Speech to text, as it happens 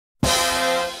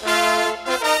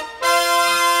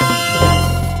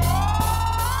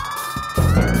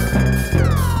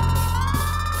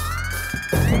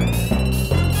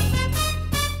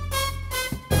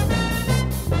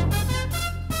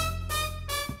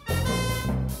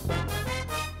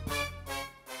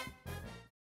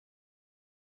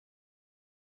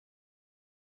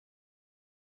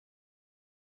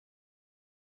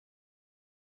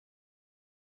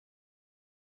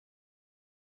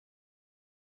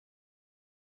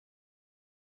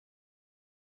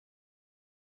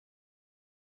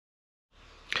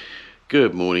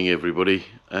Good morning, everybody.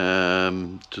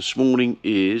 This morning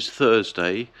is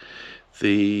Thursday,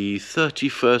 the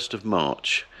 31st of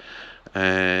March,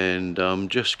 and I'm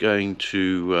just going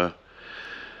to,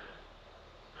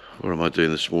 what am I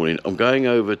doing this morning? I'm going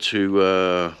over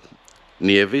to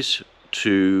Nieves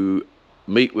to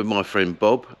meet with my friend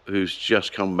Bob, who's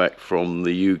just come back from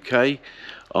the UK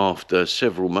after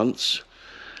several months,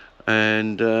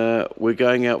 and we're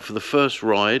going out for the first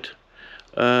ride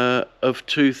of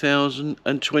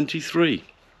 2023.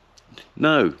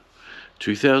 No,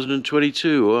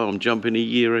 2022. Oh, I'm jumping a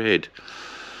year ahead.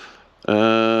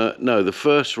 No, the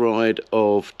first ride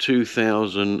of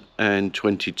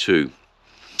 2022.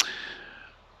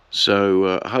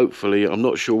 So hopefully, I'm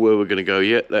not sure where we're going to go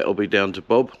yet. That'll be down to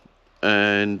Bob.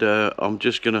 And I'm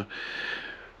just going to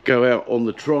go out on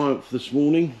the Triumph this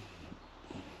morning.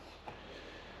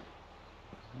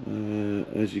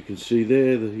 As you can see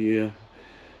there, the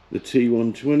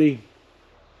T120,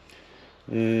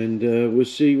 and we'll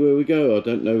see where we go. I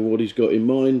don't know what he's got in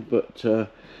mind, but it'll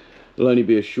only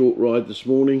be a short ride this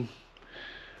morning,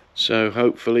 so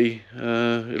hopefully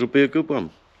it'll be a good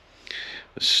one.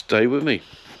 Stay with me.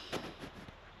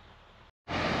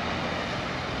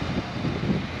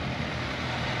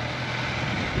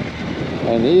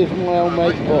 And here's my old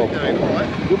mate Bob.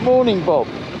 Good morning, Bob.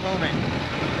 Good morning.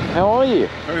 How are you?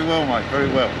 Very well, mate, very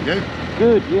well. You?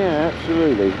 Good, yeah,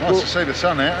 absolutely. Nice to see the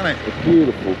sun out, isn't it? It's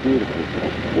beautiful, beautiful.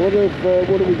 What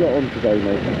have we got on today,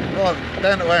 mate? Right,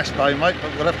 down to Aspe, mate,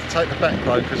 but we'll have to take the back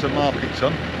road because the market's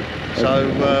on.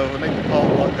 So we'll need to park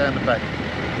right down the back.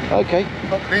 Okay.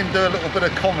 Pop in, do a little bit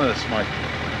of commerce, mate.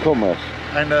 Commerce.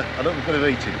 And a little bit of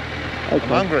eating. Okay. I'm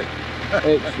hungry.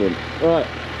 Excellent. Right,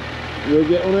 we'll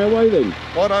get on our way then.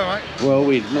 Righto, mate. Well,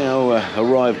 we've now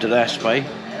arrived at Aspe,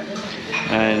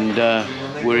 and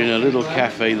we're in a little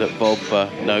cafe that Bob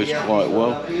knows quite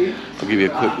well. I'll give you a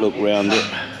quick look round it.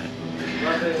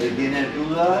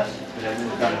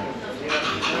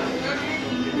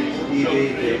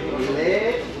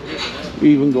 We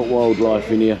even got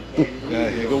wildlife in here. Yeah,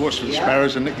 you go watch the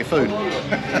sparrows and nick your food.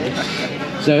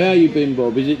 So how you been,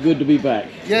 Bob? Is it good to be back?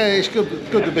 Yeah, it's good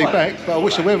to be back, but I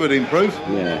wish the weather would improve.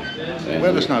 Yeah. The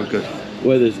weather's no good.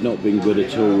 Weather's not been good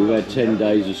at all. We've had 10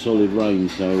 days of solid rain,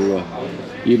 so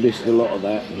you missed a lot of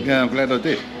that. Yeah, I'm glad I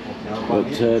did.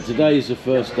 But today is the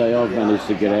first day I've managed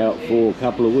to get out for a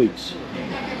couple of weeks.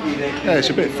 Yeah, it's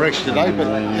a bit fresh today, but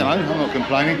you know, I'm not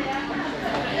complaining.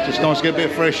 Just nice to get a bit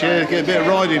of fresh air, get a bit of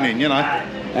riding in, you know.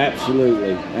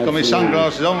 Absolutely. Got my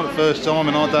sunglasses on for the first time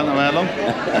and I don't know how long.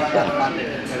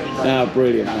 Ah,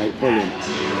 brilliant, mate, brilliant.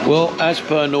 Well, as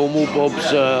per normal,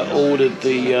 Bob's ordered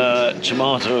the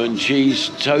tomato and cheese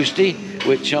toasty,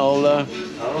 which I'll let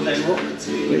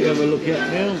you have a look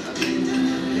at now.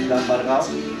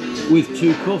 With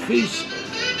 2 coffees.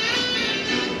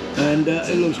 And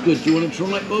it looks good. Do you want to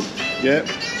try it, Bob? Yeah.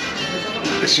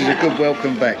 This is a good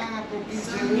welcome back.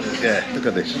 Yeah, look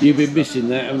at this. You've been missing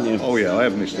that, haven't you? Oh yeah, I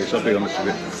have missed this, I'll be honest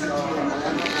with you.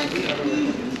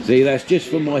 See, that's just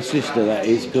for my sister, that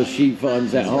is, because she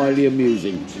finds that highly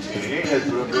amusing.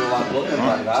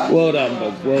 Well done,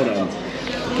 Bob, well done.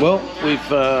 Well,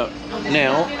 we've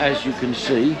now, as you can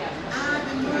see,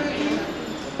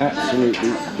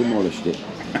 absolutely demolished it.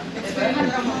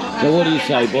 So what do you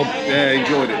say, Bob? Yeah,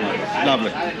 enjoyed it, mate.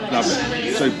 Lovely,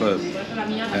 lovely, superb.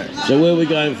 Yeah. So where are we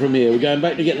going from here? We're going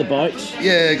back to get the bikes?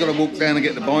 Yeah, got to walk down and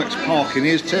get the bikes. Parking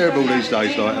is terrible these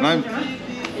days, like, you know.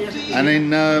 And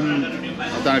then, I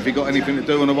don't know if you got anything to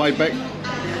do on the way back.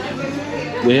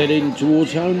 We're heading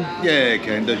towards home? Yeah,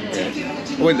 can do. Yeah.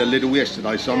 I went to Lidl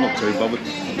yesterday, so I'm not too bothered.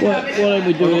 Why don't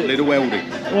we do Lidl Aldi.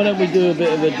 Why don't we do a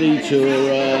bit of a detour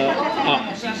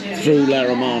up through La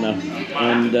Romana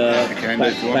and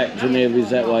back to Nieves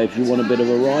that way if you want a bit of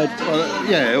a ride?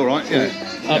 Yeah, all right. Yeah.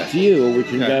 Up to you, or we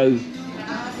can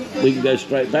go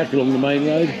straight back along the main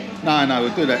road. No,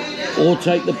 we'll do that. Or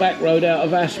take the back road out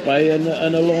of Aspe and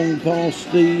along past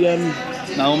the.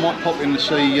 No, I might pop in to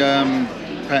see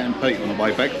Pat and Pete on the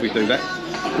way back if we do that.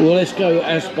 Well, let's go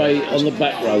Aspe on the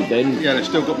back road then. Yeah, they've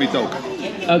still got me dog.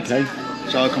 Okay.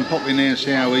 So I can pop in there and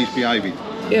see how he's behaving.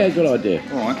 Yeah, good idea.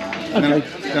 All right. Okay.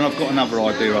 Then I've got another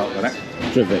idea after that.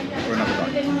 Terrific. For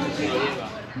another day.